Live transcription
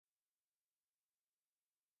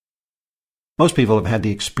Most people have had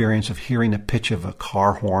the experience of hearing the pitch of a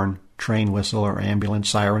car horn, train whistle, or ambulance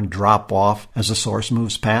siren drop off as the source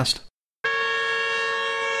moves past.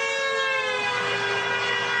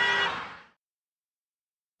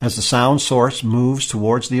 As the sound source moves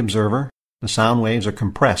towards the observer, the sound waves are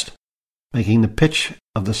compressed, making the pitch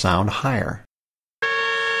of the sound higher.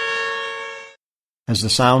 As the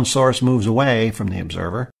sound source moves away from the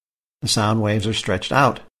observer, the sound waves are stretched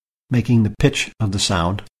out, making the pitch of the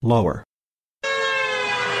sound lower.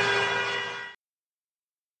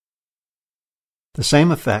 The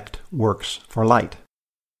same effect works for light.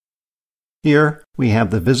 Here we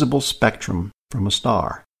have the visible spectrum from a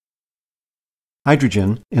star.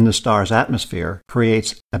 Hydrogen in the star's atmosphere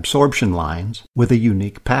creates absorption lines with a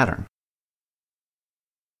unique pattern.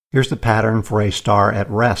 Here's the pattern for a star at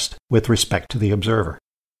rest with respect to the observer.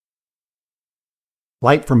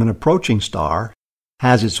 Light from an approaching star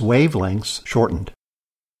has its wavelengths shortened.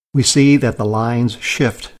 We see that the lines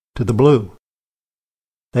shift to the blue.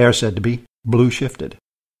 They are said to be blue shifted.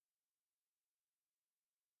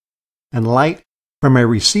 And light from a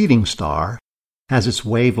receding star has its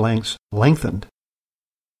wavelengths lengthened.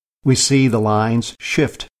 We see the lines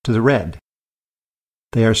shift to the red.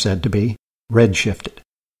 They are said to be red shifted.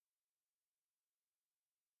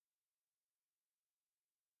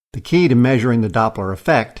 The key to measuring the Doppler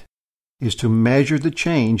effect is to measure the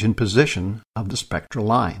change in position of the spectral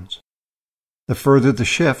lines. The further the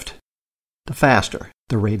shift, the faster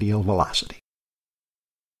the radial velocity.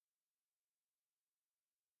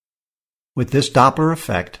 With this Doppler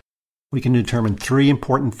effect, we can determine three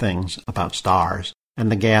important things about stars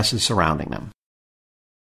and the gases surrounding them.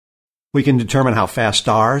 We can determine how fast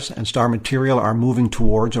stars and star material are moving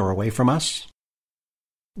towards or away from us.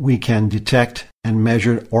 We can detect and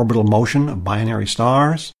measure orbital motion of binary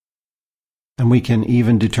stars. And we can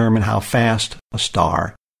even determine how fast a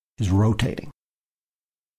star is rotating.